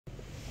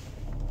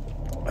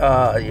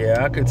Yeah,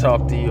 I could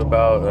talk to you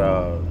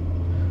about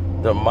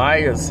the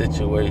Maya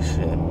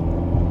situation.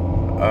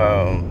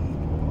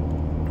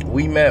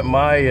 We met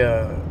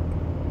Maya.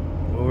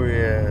 We were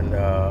in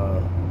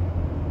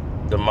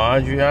the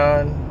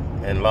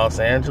Mondrian in Los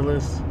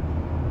Angeles.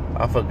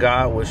 I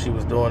forgot what she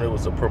was doing. It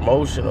was a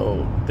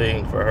promotional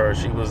thing for her.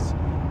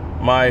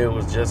 Maya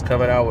was just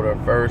coming out with her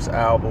first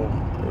album.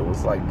 It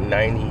was like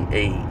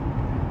 98.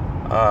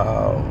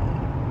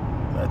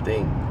 I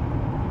think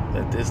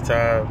at this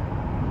time,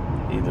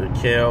 either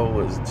Kel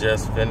was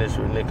just finished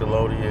with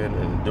Nickelodeon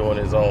and doing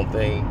his own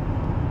thing.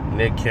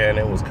 Nick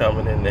Cannon was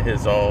coming into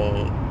his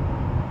own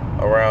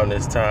around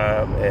this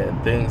time,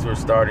 and things were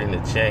starting to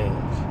change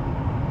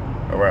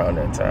around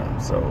that time.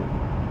 So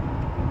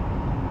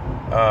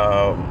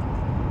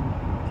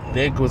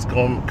Nick was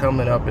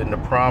coming up into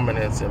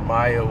prominence, and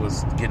Maya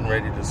was getting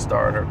ready to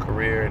start her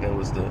career, and it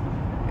was the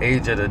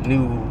age of the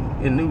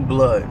new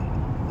blood,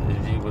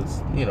 if you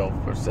was,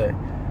 per se.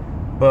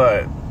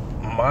 But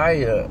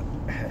Maya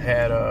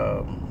had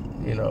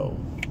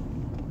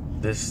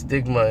this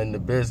stigma in the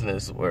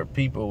business where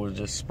people were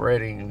just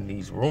spreading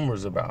these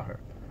rumors about her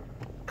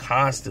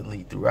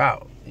constantly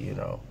throughout.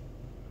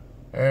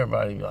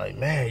 Everybody be like,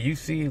 man, you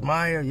see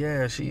Maya?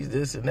 Yeah, she's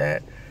this and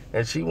that.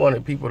 And she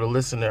wanted people to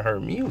listen to her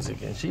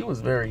music, and she was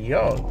very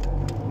young.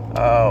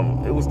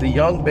 It was the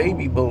young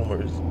baby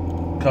boomers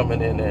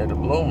coming in there, the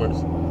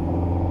bloomers,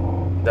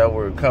 that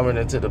were coming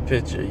into the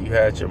picture. You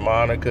had your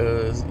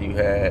Monicas, you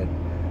had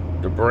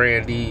the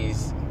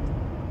Brandys.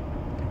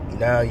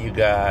 Now you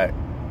got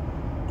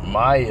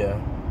Maya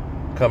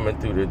coming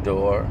through the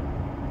door,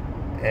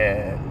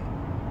 and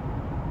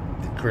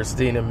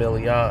Christina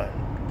Milian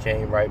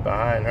came right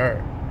behind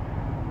her.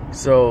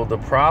 So the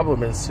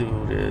problem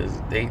ensued is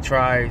the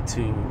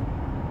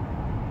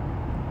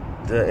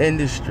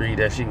industry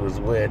that she was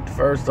with,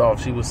 first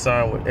off, she was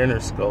signed with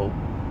Interscope,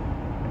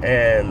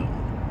 and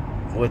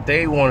what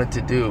they wanted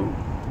to do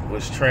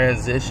was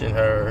transition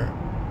her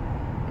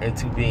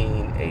into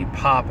being a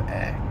pop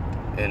act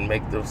and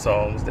make the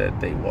songs that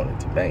they wanted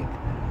to make.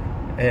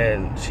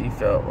 And she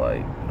felt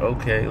like,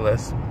 okay,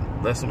 let's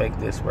make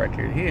this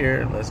record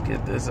here and let's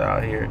get this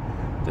out here.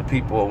 The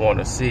people will want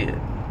to see it.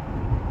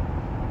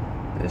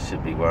 This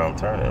should be where I'm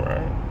turning,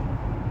 right?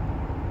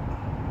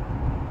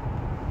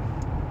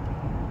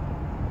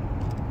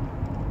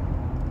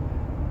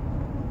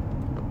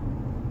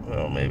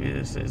 Well, maybe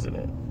this isn't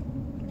it.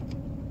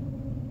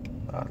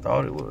 I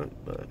thought it would,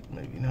 but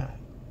maybe not.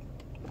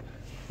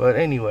 But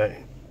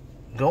anyway,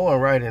 going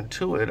right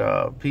into it,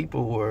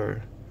 people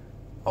were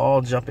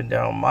all jumping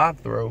down my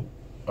throat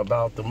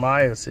about the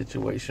Maya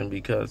situation,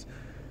 because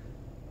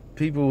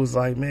people was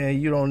like,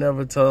 man, you don't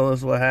never tell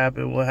us what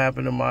happened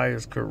to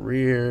Maya's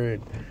career,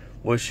 and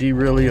was she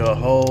really a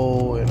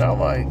hoe? And I'm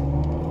like,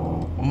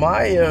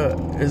 Maya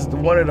is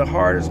one of the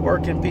hardest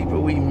working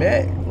people we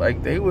met.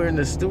 Like, they were in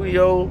the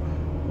studio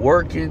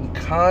working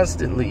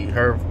constantly.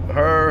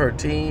 Her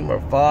team,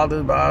 her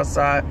father by her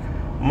side.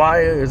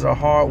 Maya is a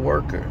hard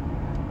worker.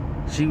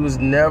 She was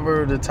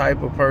never the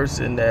type of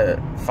person that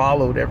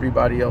followed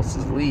everybody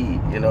else's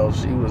lead.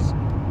 She was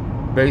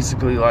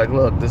basically like,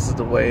 look, this is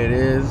the way it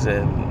is,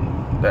 and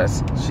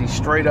she's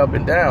straight up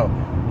and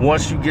down.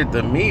 Once you get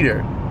to meet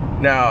her,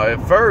 now at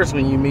first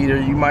when you meet her,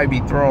 you might be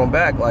thrown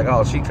back like,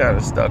 oh, she kind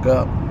of stuck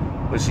up,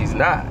 but she's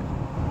not.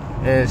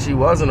 And she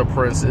wasn't a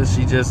princess.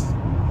 She just,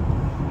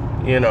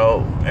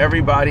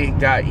 everybody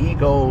got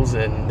egos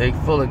and they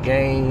full of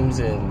games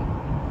and,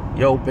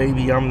 yo,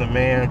 baby, I'm the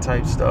man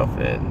type stuff.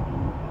 And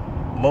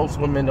most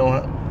women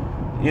don't,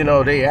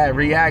 they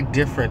react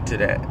different to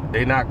that.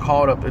 They're not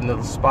caught up in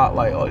the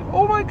spotlight like,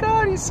 oh my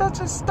God, he's such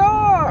a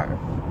star.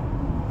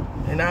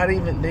 They're not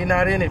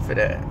in it for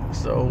that.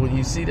 So when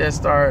you see that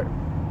start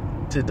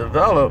to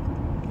develop,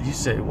 you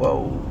say,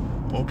 whoa,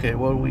 okay,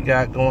 what do we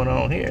got going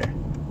on here?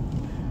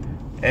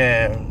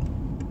 And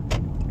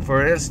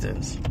for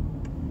instance,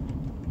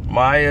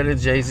 Maya, the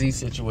Jay-Z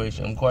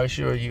situation, I'm quite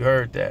sure you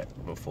heard that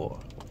before.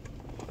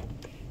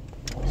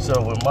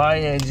 So when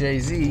Maya and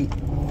Jay-Z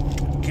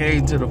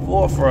came to the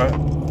forefront,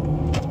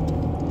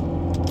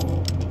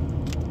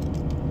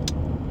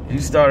 you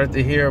started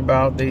to hear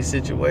about their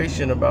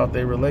situation, about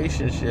their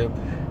relationship,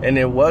 and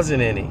there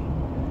wasn't any.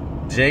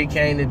 Jay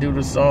came to do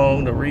the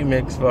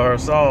remix for her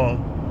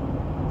song,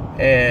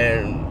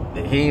 and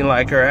he didn't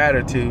like her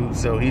attitude,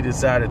 so he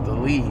decided to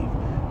leave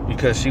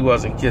because she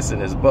wasn't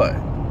kissing his butt.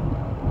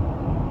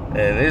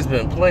 And there's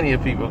been plenty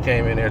of people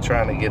came in there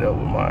trying to get up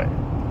with Maya,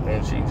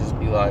 and she just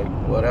be like,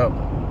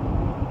 whatever.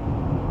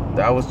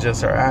 That was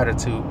just her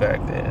attitude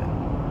back then.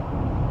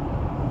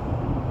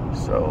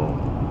 So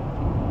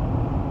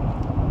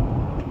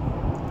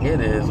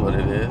it is what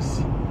it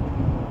is.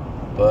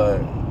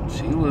 But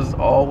she was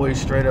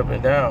always straight up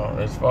and down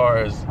as far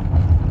as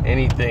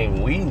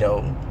anything we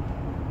know.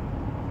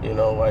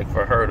 Like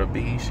for her to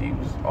be, she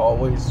was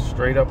always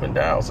straight up and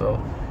down.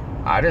 So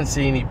I didn't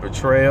see any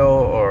betrayal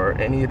or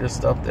any of the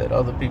stuff that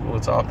other people were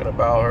talking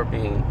about her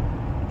being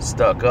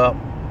stuck up.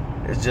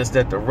 It's just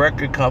that the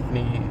record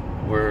company,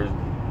 where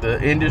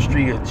the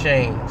industry had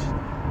changed,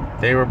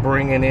 they were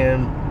bringing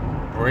in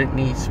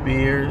Britney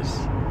Spears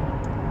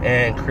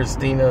and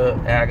Christina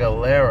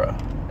Aguilera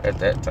at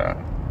that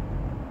time.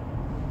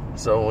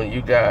 So when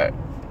you got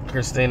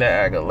Christina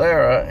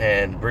Aguilera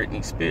and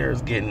Britney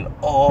Spears getting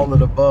all of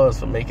the buzz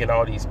for making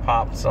all these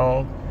pop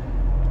songs,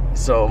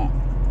 so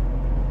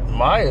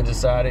Maya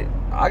decided,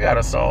 I got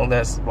a song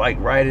that's like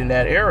right in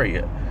that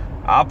area.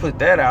 I'll put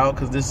that out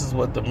because this is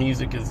what the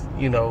music is,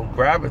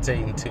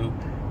 gravitating to.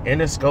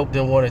 Interscope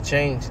didn't want to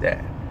change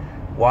that.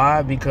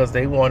 Why? Because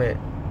they wanted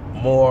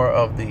more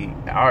of the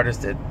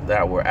artists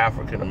that were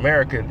African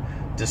American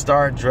to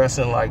start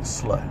dressing like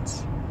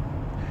sluts.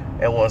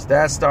 And once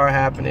that started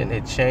happening,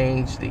 it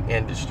changed the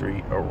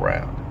industry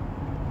around.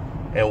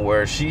 And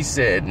where she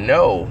said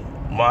no,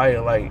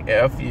 Maya like,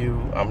 F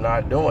you, I'm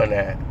not doing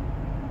that.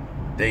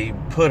 They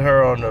put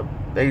her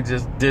they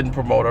just didn't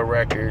promote her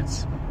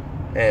records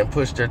and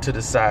pushed her to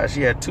the side.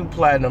 She had 2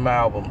 platinum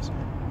albums,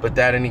 but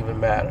that didn't even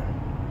matter.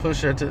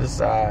 Push her to the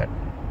side.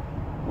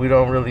 We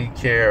don't really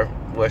care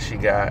what she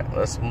got.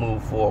 Let's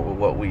move forward with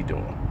what we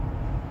doing.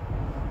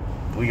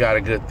 We got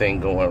a good thing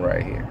going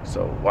right here.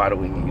 So why do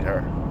we need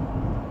her?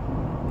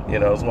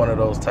 It's one of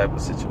those type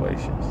of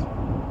situations.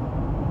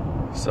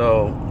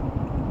 So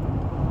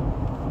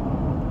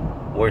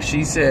where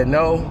she said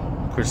no,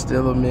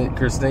 Christina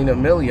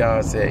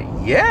Milian said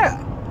yeah.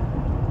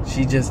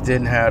 She just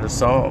didn't have the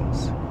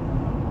songs.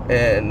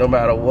 And no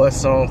matter what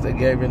songs they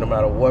gave her, no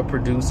matter what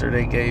producer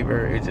they gave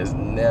her, it just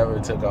never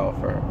took off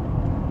for her.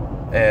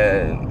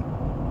 And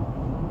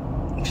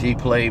she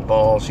played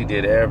ball. She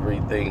did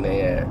everything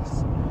they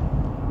asked.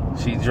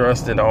 She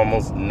dressed in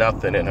almost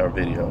nothing in her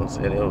videos.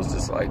 And it was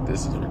just like,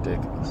 this is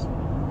ridiculous.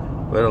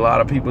 But a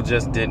lot of people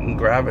just didn't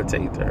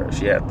gravitate to her.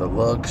 She had the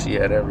look. She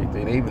had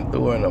everything. They even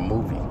threw her in a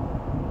movie.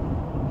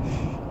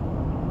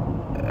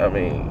 I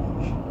mean,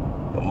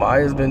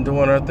 Maya's been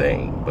doing her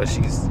thing. But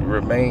she's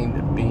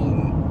remained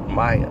being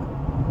Maya.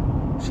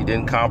 She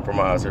didn't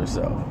compromise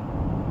herself.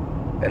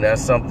 And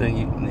that's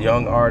something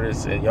young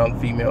artists and young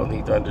females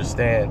need to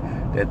understand,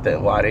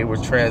 that while they were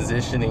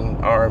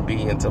transitioning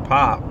R&B into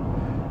pop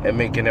and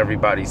making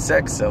everybody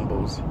sex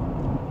symbols,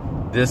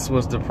 this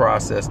was the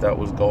process that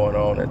was going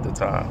on at the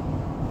time.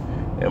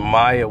 And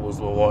Maya was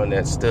the one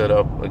that stood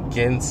up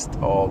against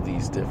all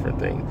these different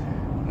things.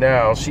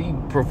 Now, she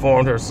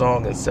performed her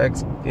song in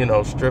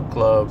strip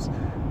clubs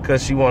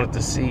because she wanted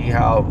to see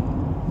how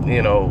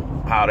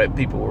that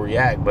people would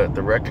react. But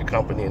the record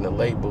company and the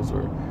labels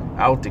were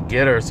out to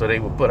get her, so they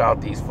would put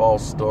out these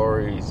false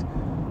stories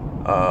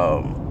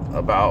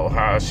about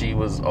how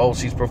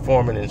she's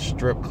performing in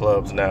strip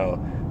clubs now.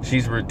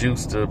 She's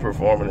reduced to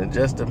performing, and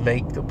just to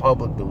make the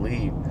public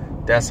believe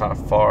that's how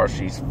far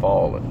she's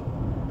fallen.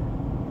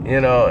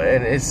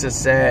 And it's a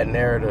sad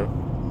narrative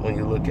when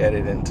you look at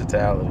it in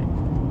totality.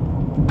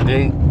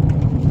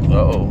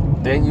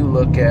 Then you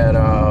look at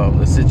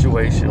the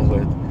situation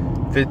with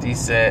 50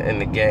 Cent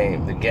and The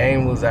Game. The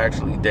Game was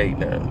actually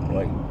dating her,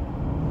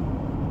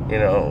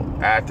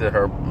 after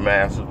her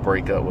massive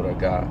breakup with her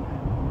guy.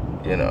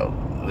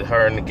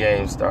 Her and The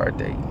Game started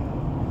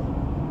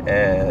dating.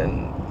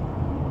 And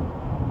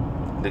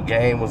The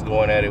Game was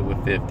going at it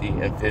with 50,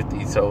 and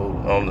 50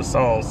 on the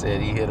song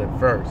said he hit her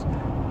first.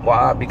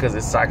 Why? Because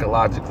it's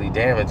psychologically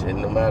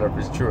damaging. No matter if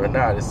it's true or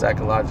not, it's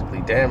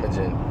psychologically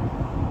damaging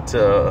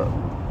to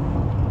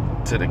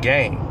The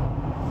Game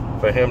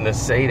for him to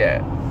say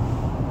that.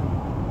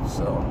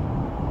 So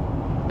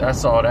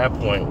that's all that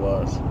point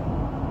was.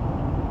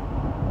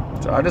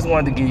 So I just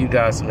wanted to give you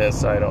guys some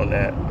insight on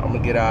that. I'm gonna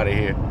get out of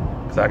here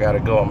because I gotta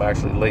go. I'm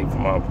actually late for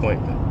my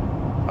appointment.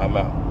 I'm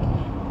out.